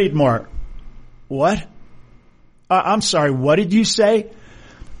be studied more. What? I'm sorry, what did you say?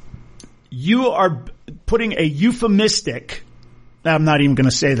 You are putting a euphemistic, I'm not even going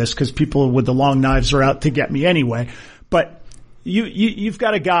to say this because people with the long knives are out to get me anyway, but you've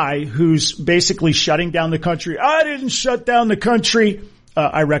got a guy who's basically shutting down the country. I didn't shut down the country.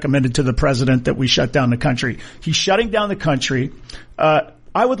 I recommended to the president that we shut down the country. He's shutting down the country. I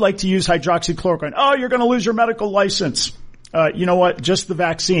would like to use hydroxychloroquine. Oh, you're going to lose your medical license. You know what? Just the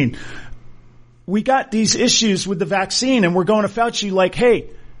vaccine. We got these issues with the vaccine, and we're going to Fauci like, hey,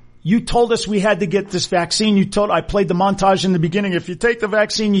 you told us we had to get this vaccine. I played the montage in the beginning. If you take the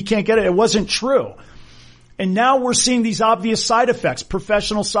vaccine, you can't get it. It wasn't true. And now we're seeing these obvious side effects.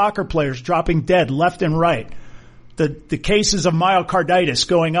 Professional soccer players dropping dead left and right. The cases of myocarditis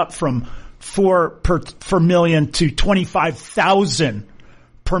going up from 4 per million to 25,000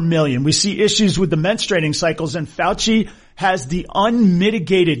 per million. We see issues with the menstruating cycles, and Fauci has the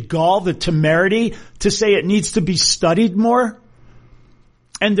unmitigated gall, the temerity to say it needs to be studied more.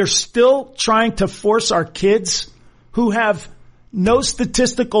 And they're still trying to force our kids who have no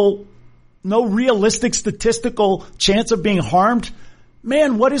realistic statistical chance of being harmed.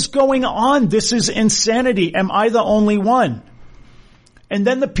 Man, what is going on? This is insanity. Am I the only one? And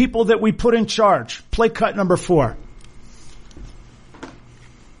then the people that we put in charge. Play cut number 4.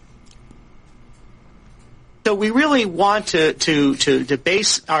 So we really want to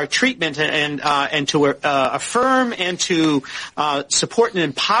base our treatment and to affirm and to support and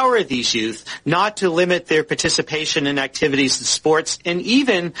empower these youth, not to limit their participation in activities and sports, and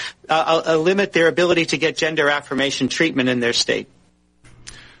even limit their ability to get gender affirmation treatment in their state.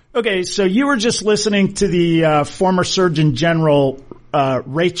 Okay, so you were just listening to the former Surgeon General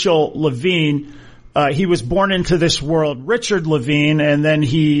Rachel Levine. He was born into this world, Richard Levine, and then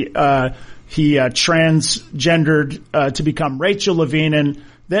he transgendered to become Rachel Levine, and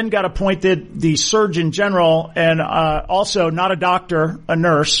then got appointed the Surgeon General, and also not a doctor, a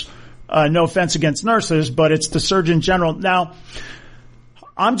nurse. No offense against nurses, but it's the Surgeon General. Now,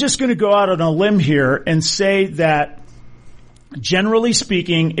 I'm just going to go out on a limb here and say that, generally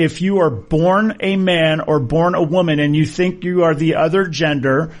speaking, if you are born a man or born a woman and you think you are the other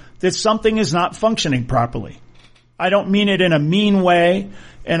gender, that something is not functioning properly. I don't mean it in a mean way,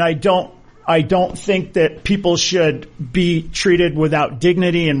 and I don't think that people should be treated without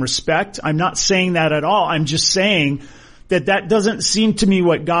dignity and respect. I'm not saying that at all. I'm just saying that doesn't seem to me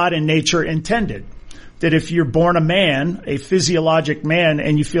what God and nature intended. That if you're born a man, a physiologic man,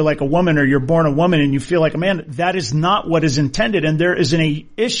 and you feel like a woman, or you're born a woman and you feel like a man, that is not what is intended, and there is an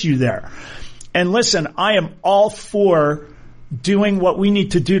issue there. And listen, I am all for doing what we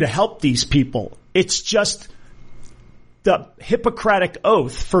need to do to help these people. It's just the Hippocratic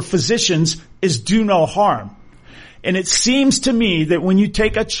oath for physicians is do no harm. And it seems to me that when you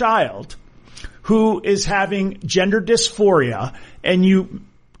take a child who is having gender dysphoria and you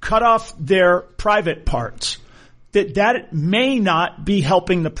cut off their private parts, that may not be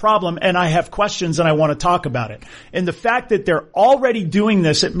helping the problem. And I have questions and I want to talk about it. And the fact that they're already doing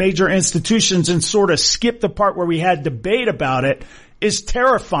this at major institutions and sort of skip the part where we had debate about it is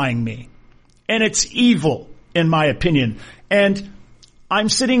terrifying me. And it's evil, in my opinion. And I'm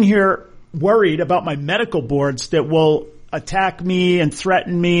sitting here worried about my medical boards that will attack me and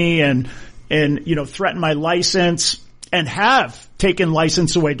threaten me and threaten my license, and have taken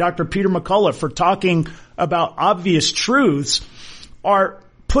license away. Dr. Peter McCullough, for talking about obvious truths, are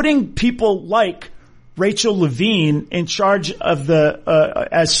putting people like Rachel Levine in charge of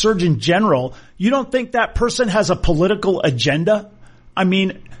as Surgeon General. You don't think that person has a political agenda? I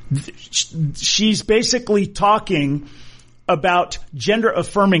mean, she's basically talking about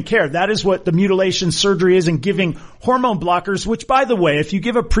gender-affirming care. That is what the mutilation surgery is, and giving hormone blockers, which, by the way, if you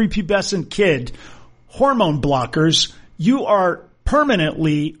give a prepubescent kid hormone blockers, you are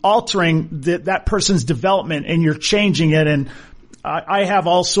permanently altering that person's development, and you're changing it. And I have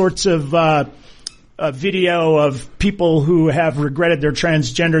all sorts of video of people who have regretted their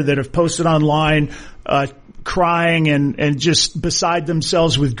transgender that have posted online, crying and just beside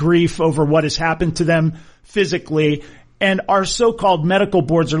themselves with grief over what has happened to them physically. And our so-called medical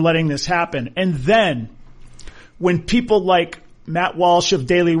boards are letting this happen. And then when people like Matt Walsh of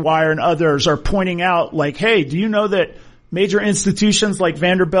Daily Wire and others are pointing out, like, hey, do you know that major institutions like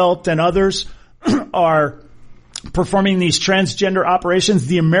Vanderbilt and others are performing these transgender operations?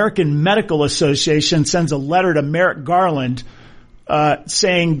 The American Medical Association sends a letter to Merrick Garland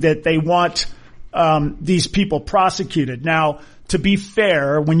saying that they want these people prosecuted. Now, to be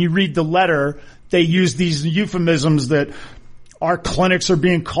fair, when you read the letter, they use these euphemisms that our clinics are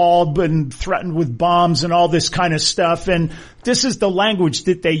being called and threatened with bombs and all this kind of stuff. And this is the language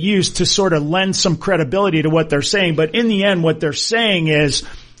that they use to sort of lend some credibility to what they're saying. But in the end, what they're saying is,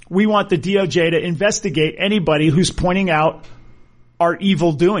 we want the DOJ to investigate anybody who's pointing out our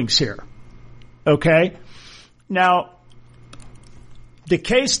evil doings here. Okay? Now, the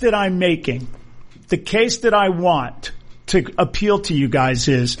case that I'm making, the case that I want to appeal to you guys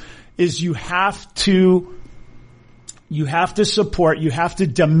is you have to support, you have to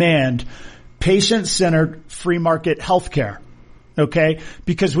demand patient-centered free market healthcare. Okay?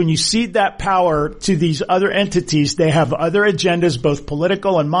 Because when you cede that power to these other entities, they have other agendas, both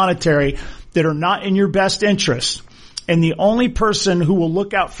political and monetary, that are not in your best interest. And the only person who will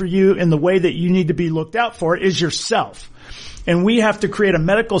look out for you in the way that you need to be looked out for is yourself. And we have to create a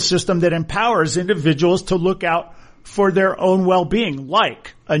medical system that empowers individuals to look out for their own well-being.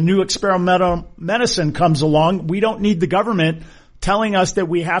 Like a new experimental medicine comes along, we don't need the government telling us that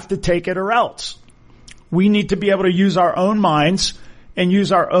we have to take it or else. We need to be able to use our own minds and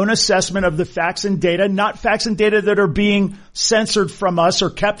use our own assessment of the facts and data, not facts and data that are being censored from us or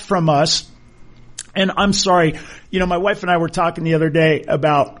kept from us. And I'm sorry, my wife and I were talking the other day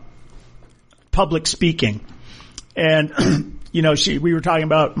about public speaking. And, we were talking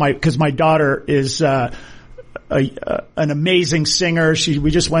about because my daughter is, an amazing singer.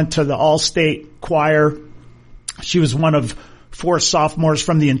 We just went to the all-state choir. She was one of 4 sophomores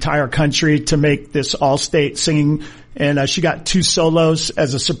from the entire country to make this all-state singing. And she got 2 solos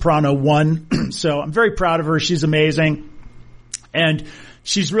as a soprano 1. So I'm very proud of her. She's amazing. And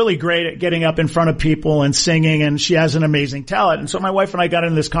she's really great at getting up in front of people and singing, and she has an amazing talent. And so my wife and I got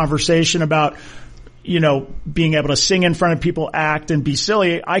into this conversation about, being able to sing in front of people, act, and be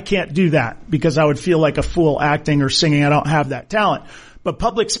silly. I can't do that because I would feel like a fool acting or singing. I don't have that talent. But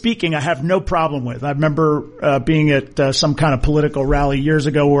public speaking, I have no problem with. I remember being at some kind of political rally years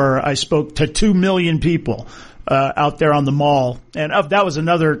ago where I spoke to 2 million people out there on the mall. And that was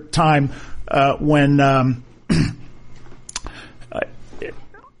another time when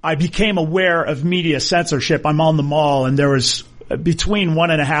I became aware of media censorship. I'm on the mall, and there was between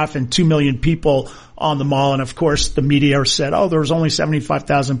 1.5 and 2 million people on the mall. And of course, the media said, there was only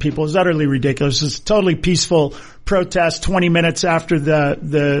 75,000 people. It's utterly ridiculous. It's a totally peaceful protest. 20 minutes after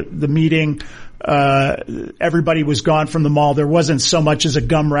the meeting, everybody was gone from the mall. There wasn't so much as a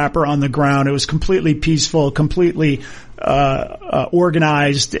gum wrapper on the ground. It was completely peaceful, completely,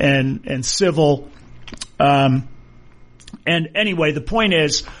 organized and civil. And anyway, the point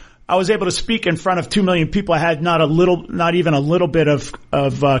is, I was able to speak in front of 2 million people. I had not even a little bit of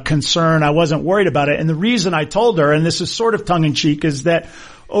concern. I wasn't worried about it. And the reason I told her, and this is sort of tongue in cheek, is that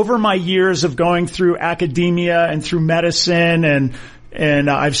over my years of going through academia and through medicine, and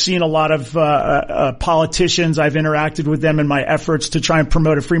I've seen a lot of politicians. I've interacted with them in my efforts to try and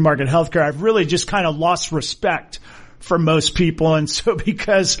promote a free market healthcare. I've really just kind of lost respect for most people. And so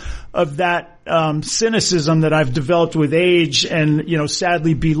because of that cynicism that I've developed with age and,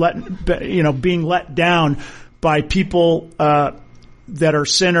 sadly being let down by people that are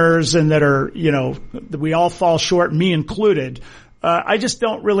sinners and that are, that we all fall short, me included, I just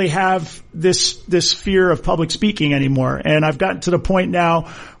don't really have this fear of public speaking anymore. And I've gotten to the point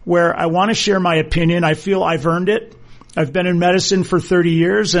now where I want to share my opinion. I feel I've earned it. I've been in medicine for 30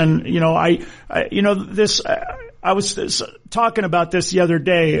 years, and I was talking about this the other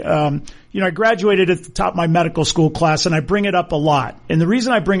day. I graduated at the top of my medical school class, and I bring it up a lot. And the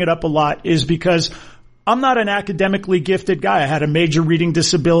reason I bring it up a lot is because I'm not an academically gifted guy. I had a major reading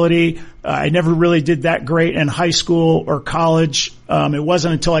disability. I never really did that great in high school or college. It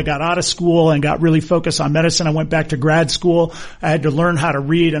wasn't until I got out of school and got really focused on medicine. I went back to grad school. I had to learn how to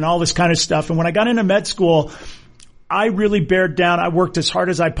read and all this kind of stuff. And when I got into med school, I really bared down. I worked as hard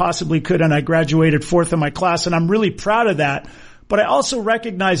as I possibly could, and I graduated 4th in my class, and I'm really proud of that. But I also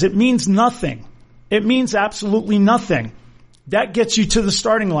recognize it means nothing. It means absolutely nothing. That gets you to the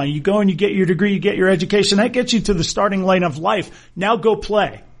starting line. You go and you get your degree, you get your education. That gets you to the starting line of life. Now go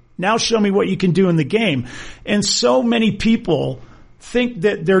play. Now show me what you can do in the game. And so many people think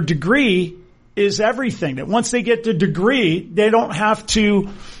that their degree is everything, that once they get the degree, they don't have to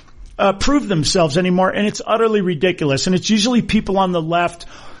prove themselves anymore. And it's utterly ridiculous. And it's usually people on the left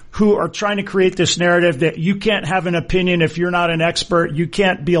who are trying to create this narrative that you can't have an opinion if you're not an expert. You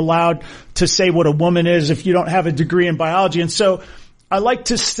can't be allowed to say what a woman is if you don't have a degree in biology. And so I like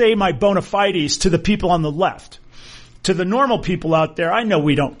to say my bona fides to the people on the left. To the normal people out there, I know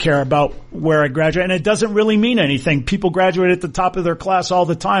we don't care about where I graduate, and it doesn't really mean anything. People graduate at the top of their class all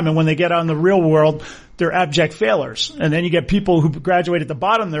the time, and when they get out in the real world, they're abject failures. And then you get people who graduate at the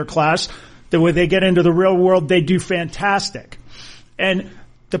bottom of their class, that when they get into the real world, they do fantastic. And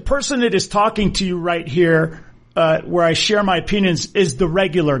the person that is talking to you right here, where I share my opinions, is the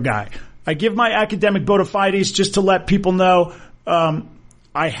regular guy. I give my academic bona fides just to let people know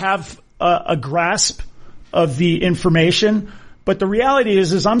I have a grasp of the information. But the reality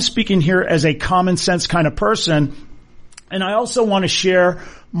is I'm speaking here as a common sense kind of person, and I also want to share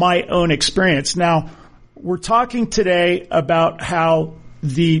my own experience. Now, we're talking today about how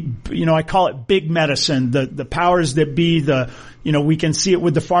I call it big medicine, the powers that be, we can see it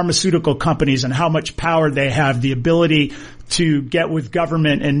with the pharmaceutical companies and how much power they have, the ability to get with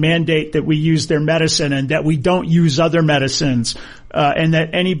government and mandate that we use their medicine and that we don't use other medicines, and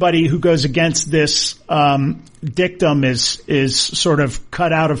that anybody who goes against this dictum is sort of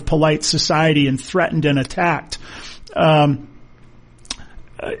cut out of polite society and threatened and attacked.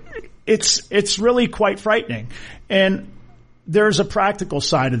 It's really quite frightening. And there's a practical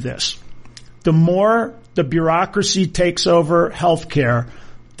side of this. The more the bureaucracy takes over healthcare,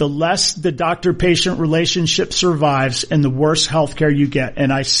 the less the doctor-patient relationship survives and the worse healthcare you get.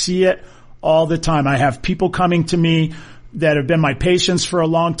 And I see it all the time. I have people coming to me that have been my patients for a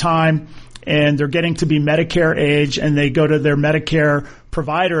long time, and they're getting to be Medicare age, and they go to their Medicare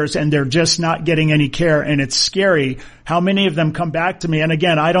providers and they're just not getting any care. And it's scary how many of them come back to me. And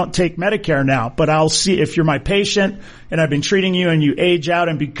again, I don't take Medicare now, but I'll see if you're my patient and I've been treating you and you age out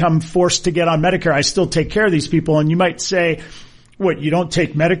and become forced to get on Medicare, I still take care of these people. And you might say, what, you don't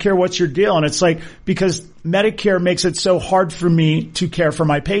take Medicare? What's your deal? And it's like, because Medicare makes it so hard for me to care for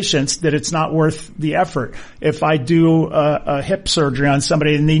my patients that it's not worth the effort. If I do a hip surgery on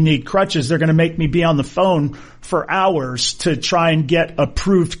somebody and they need crutches, they're going to make me be on the phone for hours to try and get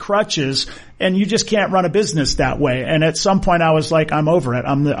approved crutches. And you just can't run a business that way. And at some point I was like, I'm over it.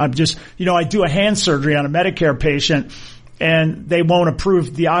 I'm just, I do a hand surgery on a Medicare patient and they won't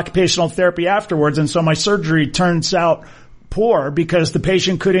approve the occupational therapy afterwards. And so my surgery turns out poor because the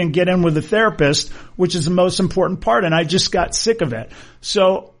patient couldn't get in with the therapist, which is the most important part. And I just got sick of it.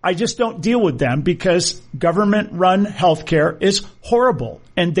 So I just don't deal with them because government run healthcare is horrible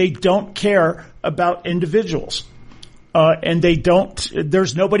and they don't care about individuals. And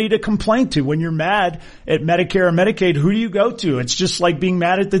there's nobody to complain to. When you're mad at Medicare or Medicaid, who do you go to? It's just like being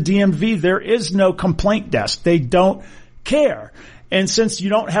mad at the DMV. There is no complaint desk. They don't care. And since you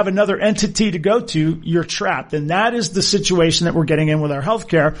don't have another entity to go to, you're trapped. And that is the situation that we're getting in with our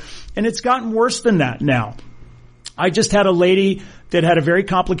healthcare. And it's gotten worse than that now. I just had a lady that had a very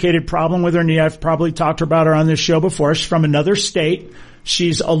complicated problem with her knee. I've probably talked about her on this show before. She's from another state.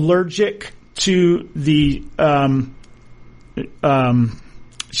 She's allergic to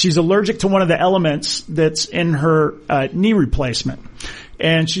she's allergic to one of the elements that's in her knee replacement.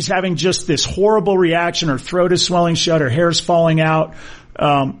 And she's having just this horrible reaction. Her throat is swelling shut. Her hair's falling out.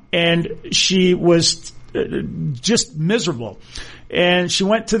 And she was just miserable. And she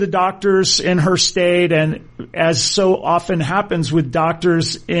went to the doctors in her state. And as so often happens with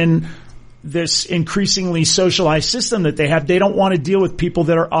doctors in this increasingly socialized system that they have, they don't want to deal with people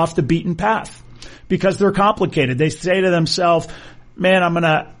that are off the beaten path because they're complicated. They say to themselves, man, I'm going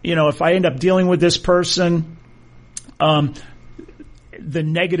to, if I end up dealing with this person, the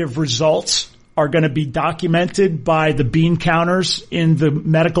negative results are going to be documented by the bean counters in the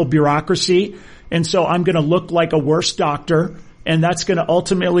medical bureaucracy. And so I'm going to look like a worse doctor and that's going to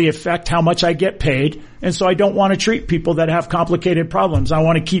ultimately affect how much I get paid. And so I don't want to treat people that have complicated problems. I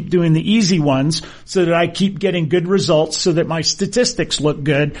want to keep doing the easy ones so that I keep getting good results so that my statistics look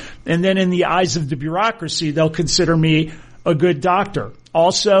good. And then in the eyes of the bureaucracy, they'll consider me a good doctor.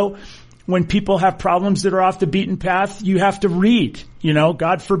 Also, when people have problems that are off the beaten path, you have to read,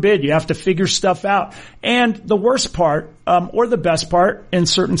 God forbid, you have to figure stuff out. And the worst part, or the best part in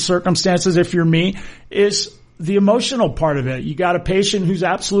certain circumstances, if you're me, is the emotional part of it. You got a patient who's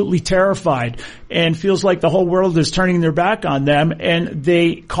absolutely terrified and feels like the whole world is turning their back on them, and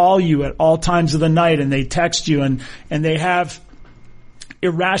they call you at all times of the night and they text you and they have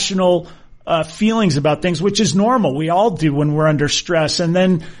irrational feelings about things, which is normal. We all do when we're under stress. And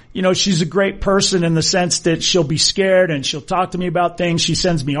then, she's a great person in the sense that she'll be scared and she'll talk to me about things. She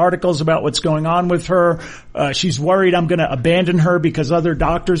sends me articles about what's going on with her. She's worried I'm going to abandon her because other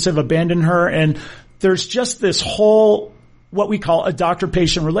doctors have abandoned her. And there's just this whole, what we call a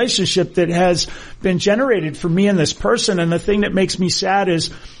doctor-patient relationship that has been generated for me and this person. And the thing that makes me sad is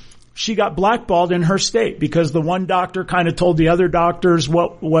she got blackballed in her state because the one doctor kind of told the other doctors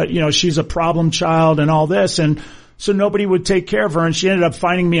she's a problem child and all this. And so nobody would take care of her. And she ended up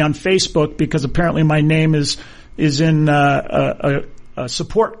finding me on Facebook because apparently my name is in a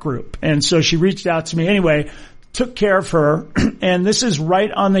support group. And so she reached out to me anyway, took care of her. And this is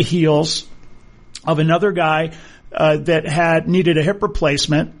right on the heels of another guy that had needed a hip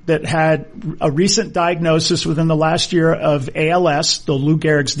replacement, that had a recent diagnosis within the last year of ALS, the Lou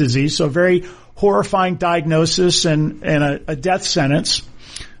Gehrig's disease. So a very horrifying diagnosis and a death sentence,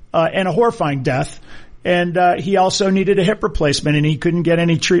 and a horrifying death. And he also needed a hip replacement, and he couldn't get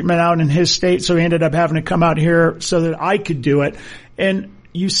any treatment out in his state, so he ended up having to come out here so that I could do it. And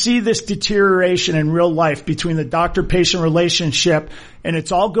you see this deterioration in real life between the doctor-patient relationship, and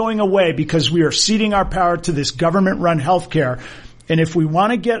it's all going away because we are ceding our power to this government-run healthcare. And if we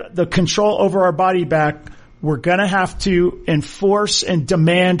want to get the control over our body back, we're going to have to enforce and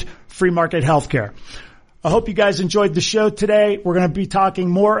demand free market healthcare. I hope you guys enjoyed the show today. We're going to be talking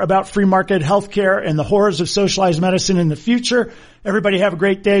more about free market healthcare and the horrors of socialized medicine in the future. Everybody have a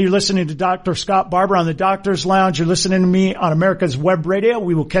great day. You're listening to Dr. Scott Barbour on the Doctor's Lounge. You're listening to me on America's Web Radio.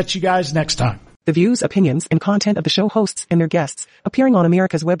 We will catch you guys next time. The views, opinions, and content of the show hosts and their guests appearing on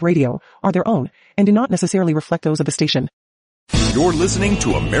America's Web Radio are their own and do not necessarily reflect those of the station. You're listening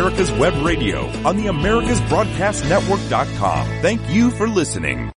to America's Web Radio on the AmericasBroadcastNetwork.com. Thank you for listening.